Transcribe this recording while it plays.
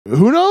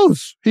who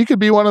knows? He could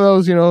be one of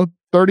those,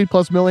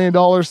 $30+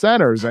 million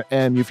centers,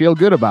 and you feel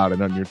good about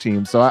it on your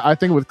team. So I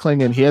think with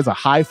Clingan, he has a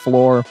high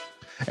floor,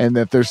 and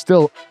that there's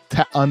still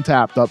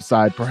untapped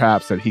upside,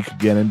 perhaps, that he could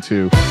get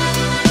into.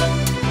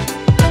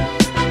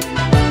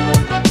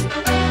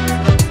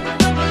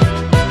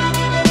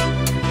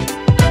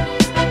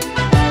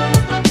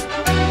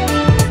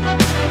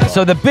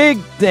 So the big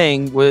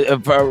thing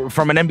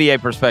from an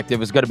NBA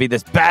perspective is going to be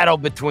this battle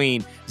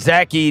between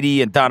Zach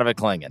Edey and Donovan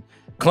Clingan.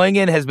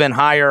 Clingan has been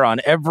higher on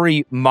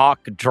every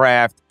mock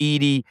draft.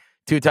 Edey,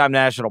 two-time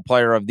National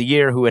Player of the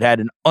Year, who had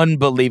an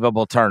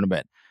unbelievable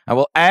tournament. I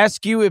will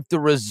ask you if the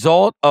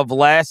result of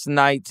last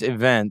night's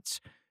events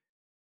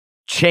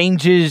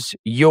changes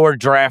your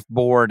draft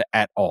board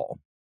at all.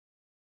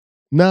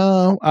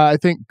 No, I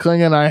think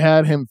Clingan, I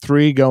had him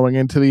 3 going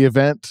into the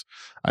event.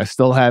 I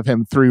still have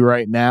him 3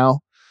 right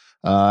now.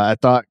 I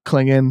thought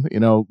Clingan,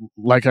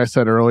 like I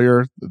said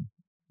earlier,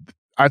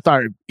 I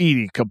thought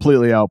Edey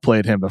completely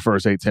outplayed him the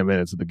first 8-10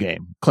 minutes of the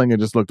game. Clingan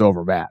just looked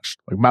overmatched,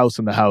 like mouse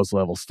in the house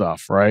level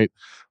stuff, right?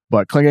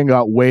 But Clingan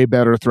got way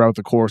better throughout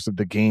the course of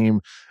the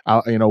game.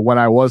 When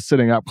I was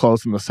sitting up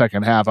close in the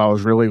second half, I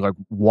was really like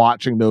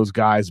watching those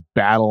guys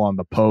battle on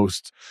the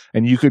post,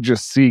 and you could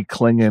just see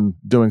Clingan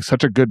doing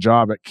such a good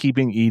job at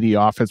keeping Edey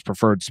off his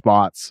preferred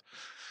spots.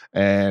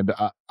 And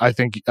I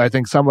think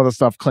some of the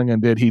stuff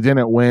Clingan did, he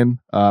didn't win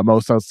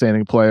most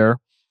outstanding player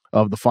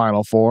of the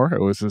Final Four.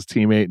 It was his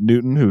teammate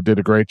Newton who did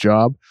a great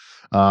job.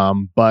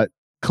 But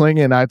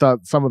Clingan, I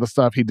thought some of the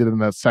stuff he did in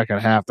that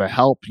second half to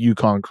help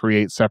UConn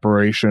create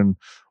separation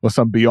with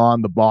some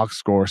beyond the box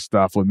score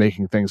stuff, with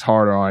making things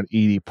harder on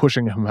Edey,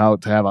 pushing him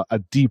out to have a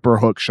deeper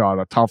hook shot,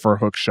 a tougher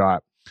hook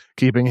shot,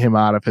 keeping him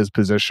out of his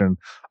position,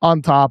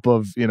 on top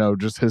of,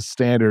 just his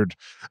standard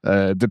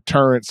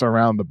deterrence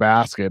around the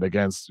basket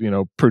against,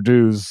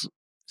 Purdue's,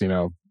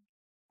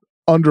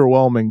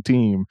 underwhelming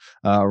team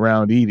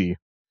around Edey.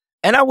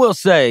 And I will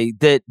say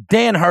that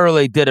Dan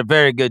Hurley did a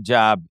very good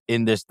job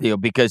in this deal,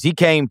 because he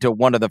came to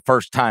one of the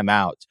first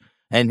timeouts,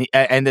 and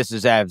this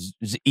is as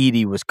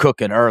Edey was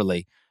cooking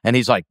early, and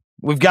he's like,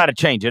 we've got to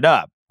change it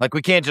up. Like,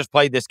 we can't just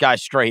play this guy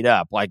straight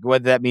up, like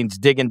whether that means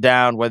digging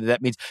down, whether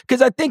that means – because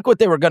I think what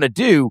they were going to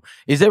do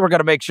is they were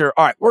going to make sure,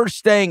 all right, we're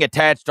staying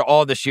attached to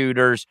all the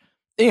shooters.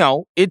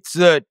 It's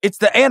the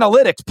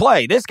analytics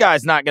play. This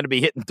guy's not going to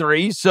be hitting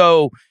threes.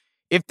 So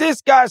if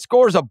this guy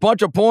scores a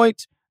bunch of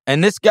points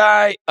and this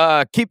guy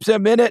keeps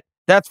him in it,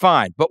 that's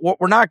fine. But what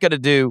we're not going to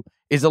do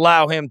is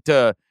allow him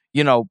to,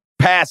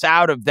 pass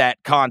out of that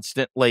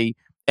constantly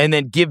and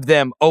then give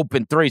them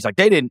open threes. Like,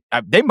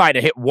 they might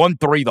have hit 1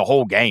 3 the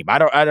whole game. I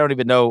don't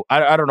even know.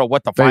 I don't know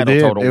what the final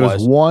total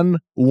was. It was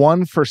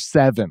 1 for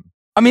 7.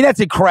 I mean, that's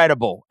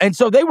incredible. And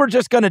so they were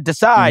just going to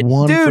decide,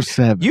 1 dude, for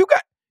 7.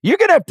 you're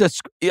going to have to,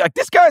 like,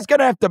 this guy's going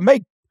to have to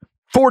make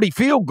 40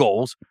 field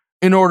goals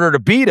in order to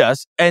beat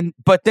us.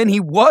 But then he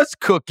was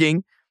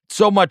cooking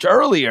so much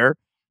earlier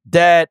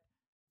that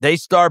they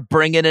start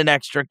bringing an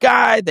extra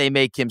guy. They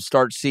make him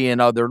start seeing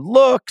other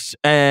looks,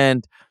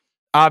 and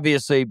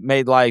obviously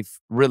made life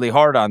really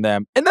hard on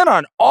them. And then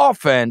on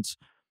offense,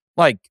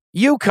 like,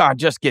 UConn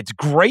just gets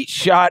great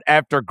shot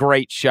after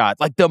great shot.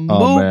 Like, the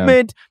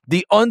movement,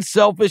 the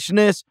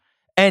unselfishness,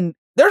 and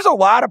there's a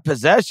lot of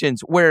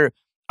possessions where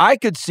I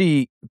could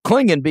see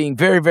Clingan being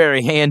very,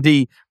 very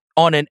handy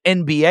on an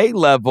NBA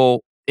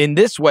level in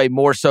this way,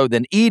 more so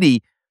than Edey.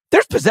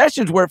 There's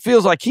possessions where it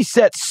feels like he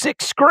set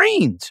 6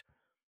 screens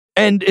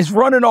and is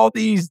running all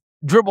these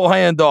dribble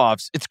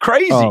handoffs. It's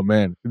crazy. Oh,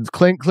 man.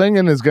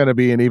 Clingan is going to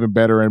be an even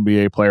better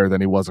NBA player than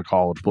he was a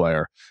college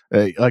player.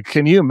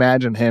 Can you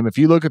imagine him? If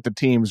you look at the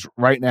teams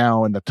right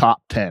now in the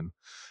top 10,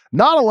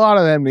 not a lot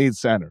of them need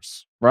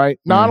centers, right?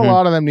 Not a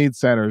lot of them need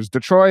centers.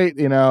 Detroit,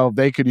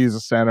 they could use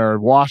a center.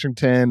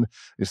 Washington,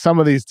 some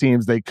of these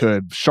teams, they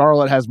could.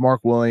 Charlotte has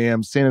Mark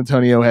Williams. San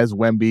Antonio has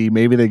Wemby.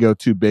 Maybe they go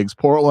 2 bigs.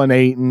 Portland,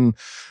 Ayton.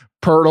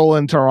 Pirtle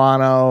in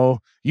Toronto.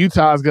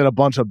 Utah's got a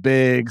bunch of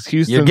bigs.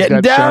 Houston's You're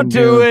getting got down Shengun.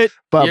 to it.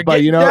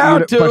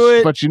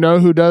 But you know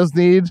who does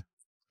need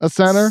a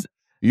center?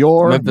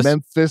 Your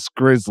Memphis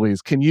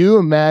Grizzlies. Can you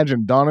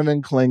imagine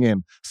Donovan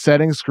Clingan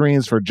setting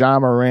screens for Ja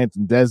Morant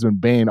and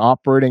Desmond Bane,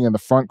 operating in the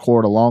front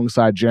court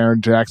alongside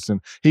Jaren Jackson?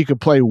 He could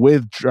play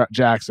with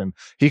Jackson.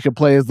 He could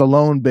play as the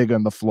lone big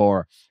on the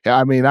floor.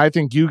 I mean, I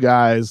think you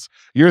guys,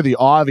 you're the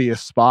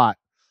obvious spot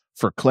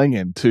for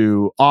Clingan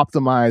to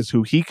optimize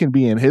who he can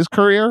be in his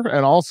career,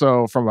 and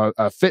also from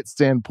a fit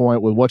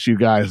standpoint with what you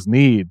guys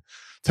need.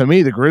 To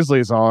me, the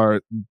Grizzlies are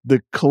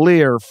the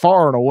clear,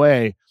 far and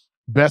away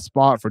best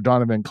spot for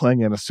Donovan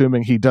Clingan,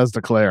 assuming he does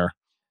declare.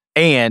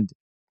 And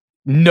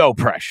no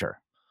pressure.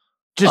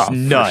 Just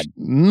none.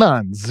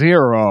 None.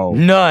 Zero.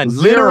 None.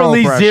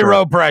 Literally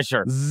zero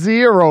pressure.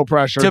 Zero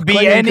pressure. To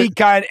be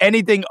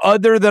anything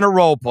other than a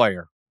role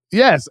player.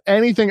 Yes,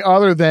 anything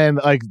other than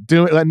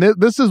doing. And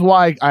this is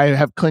why I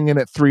have Clingan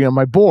at 3 on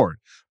my board,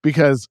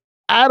 because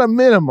at a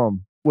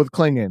minimum with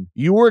Clingan,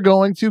 you were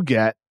going to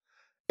get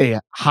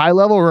a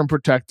high-level rim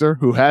protector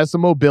who has the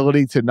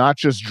mobility to not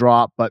just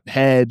drop, but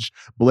hedge,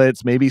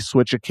 blitz, maybe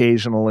switch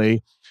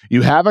occasionally.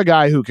 You have a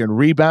guy who can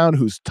rebound,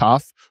 who's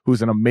tough,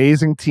 who's an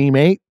amazing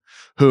teammate,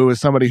 who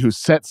is somebody who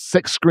sets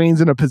 6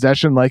 screens in a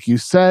possession, like you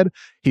said.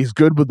 He's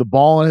good with the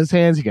ball in his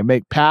hands. He can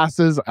make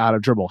passes out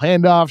of dribble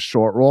handoffs,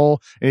 short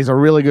roll, and he's a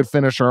really good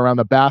finisher around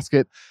the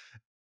basket.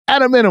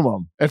 At a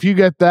minimum, if you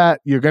get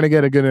that, you're going to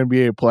get a good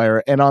NBA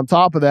player. And on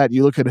top of that,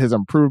 you look at his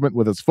improvement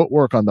with his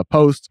footwork on the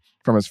post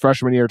from his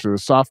freshman year to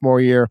his sophomore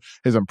year,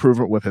 his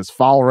improvement with his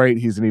foul rate.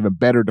 He's an even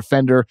better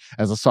defender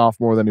as a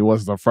sophomore than he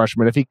was as a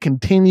freshman. If he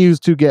continues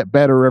to get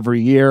better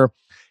every year,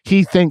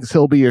 he thinks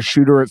he'll be a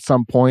shooter at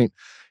some point.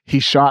 He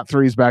shot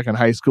threes back in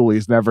high school.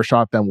 He's never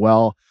shot them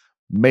well.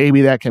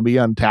 Maybe that can be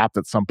untapped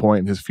at some point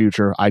in his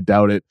future. I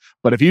doubt it.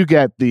 But if you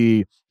get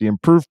the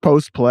improved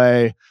post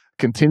play,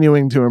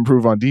 continuing to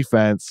improve on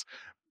defense,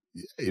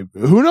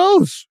 who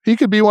knows? He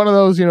could be one of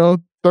those,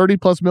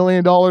 $30+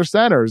 million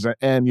centers,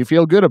 and you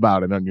feel good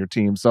about it on your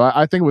team. So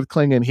I think with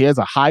Clingan, he has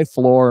a high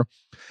floor,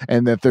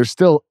 and that there's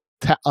still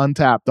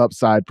untapped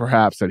upside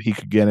perhaps that he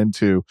could get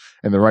into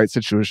in the right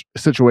situation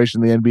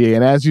in the NBA.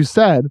 And as you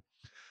said,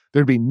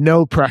 there'd be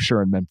no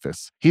pressure in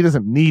Memphis. He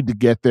doesn't need to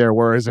get there.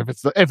 Whereas if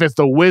it's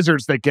the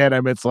Wizards that get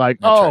him, it's like,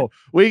 right.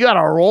 We got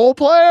a role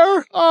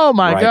player? Oh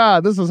my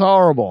God, this is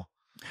horrible.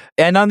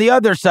 And on the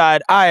other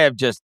side, I have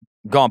just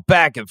gone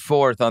back and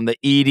forth on the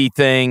Edey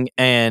thing,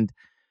 and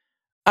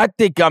I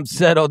think I'm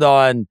settled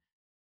on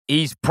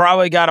he's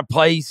probably got a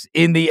place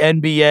in the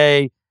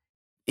NBA.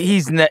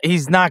 He's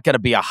not going to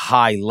be a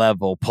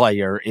high-level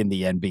player in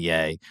the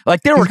NBA.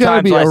 Like, there were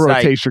times be last a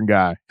rotation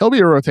guy. He'll be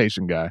a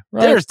rotation guy.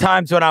 Right? There's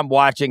times when I'm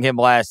watching him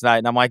last night,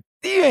 and I'm like,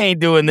 you ain't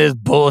doing this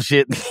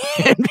bullshit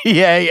in the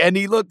NBA. And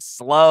he looks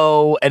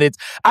slow, and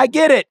I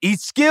get it.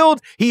 He's skilled.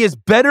 He is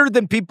better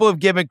than people have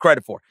given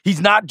credit for.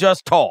 He's not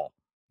just tall.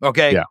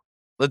 Okay? Yeah.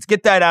 Let's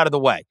get that out of the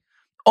way.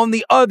 On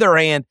the other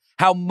hand,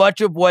 how much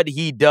of what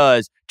he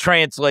does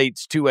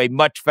translates to a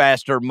much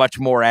faster, much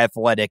more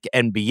athletic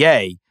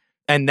NBA.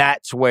 And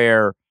that's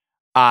where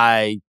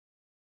again,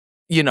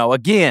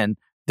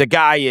 the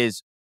guy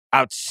is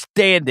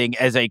outstanding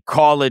as a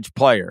college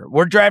player.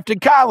 We're drafting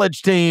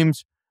college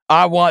teams.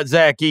 I want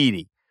Zach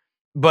Edey.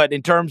 But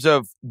in terms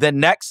of the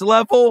next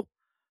level,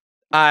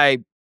 I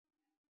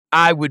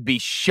would be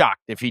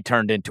shocked if he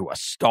turned into a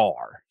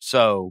star.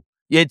 So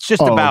it's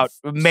just about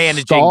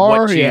managing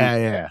what you...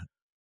 Yeah.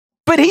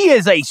 But he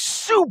is a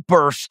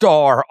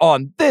superstar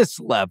on this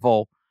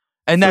level,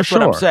 and that's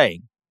what I'm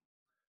saying.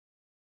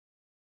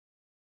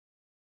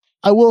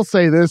 I will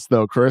say this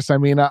though, Chris. I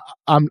mean,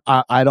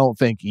 I don't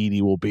think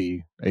Edey will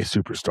be a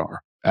superstar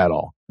at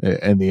all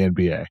in the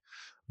NBA.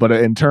 But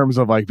in terms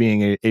of like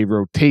being a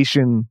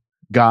rotation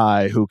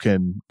guy who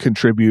can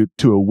contribute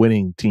to a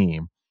winning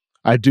team,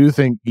 I do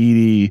think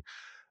Edey,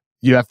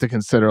 you have to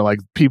consider, like,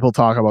 people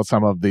talk about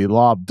some of the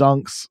lob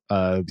dunks.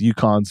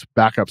 UConn's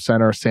backup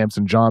center,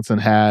 Samson Johnson,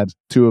 had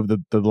 2 of the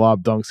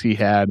lob dunks he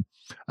had,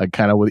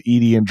 kind of with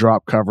Edey in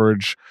drop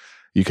coverage.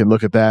 You can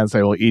look at that and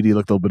say, well, Edey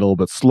looked a little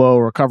bit slow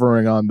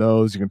recovering on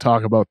those. You can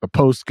talk about the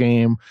post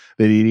game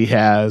that Edey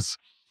has.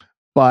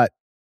 But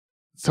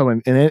so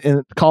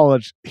in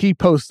college, he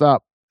posts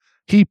up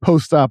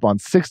on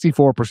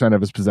 64%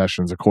 of his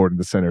possessions, according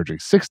to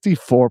Synergy.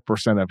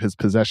 64% of his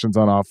possessions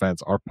on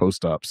offense are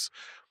post-ups.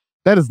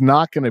 That is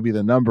not going to be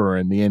the number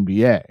in the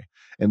NBA.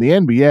 In the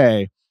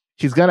NBA,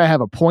 he's going to have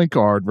a point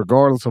guard,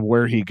 regardless of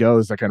where he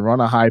goes, that can run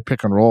a high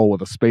pick and roll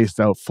with a spaced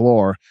out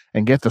floor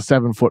and get the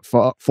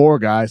 7'4"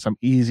 guy some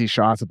easy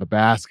shots at the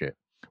basket,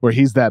 where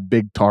he's that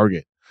big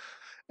target.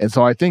 And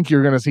so I think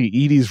you're going to see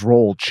Edey's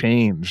role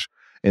change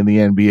in the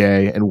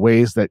NBA in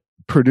ways that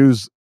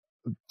Purdue's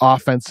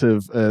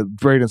offensive,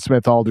 Braden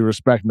Smith, all due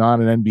respect, not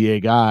an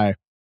NBA guy,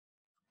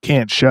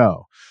 can't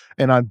show.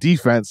 And on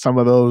defense, some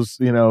of those,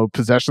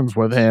 possessions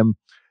with him,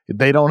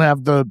 they don't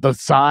have the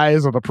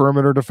size of the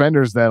perimeter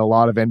defenders that a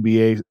lot of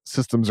NBA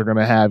systems are going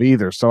to have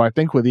either. So I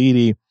think with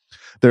Edey,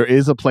 there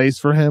is a place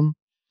for him.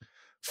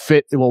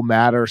 Fit will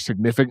matter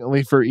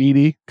significantly for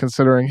Edey,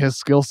 considering his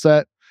skill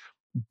set.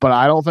 But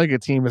I don't think a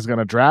team is going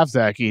to draft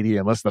Zach Edey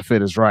unless the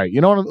fit is right.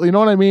 You know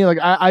what I mean? Like,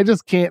 I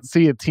just can't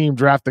see a team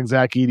drafting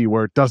Zach Edey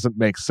where it doesn't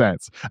make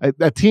sense.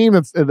 A team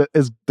that's going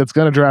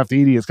to draft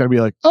Edey is going to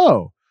be like,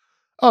 oh,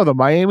 the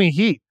Miami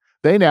Heat.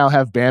 They now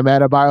have Bam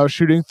Adebayo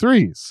shooting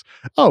threes.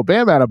 Oh,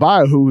 Bam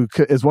Adebayo, who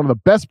is one of the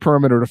best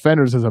perimeter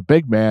defenders as a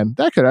big man,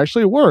 that could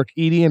actually work.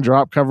 Edey in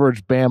drop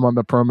coverage, Bam on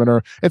the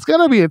perimeter. It's going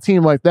to be a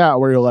team like that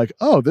where you're like,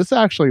 oh, this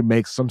actually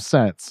makes some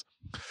sense.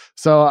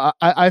 So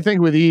I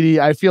think with Edey,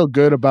 I feel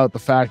good about the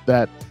fact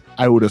that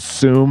I would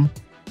assume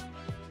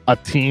a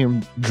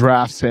team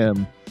drafts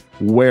him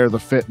where the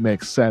fit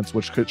makes sense,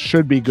 which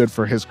should be good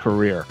for his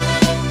career.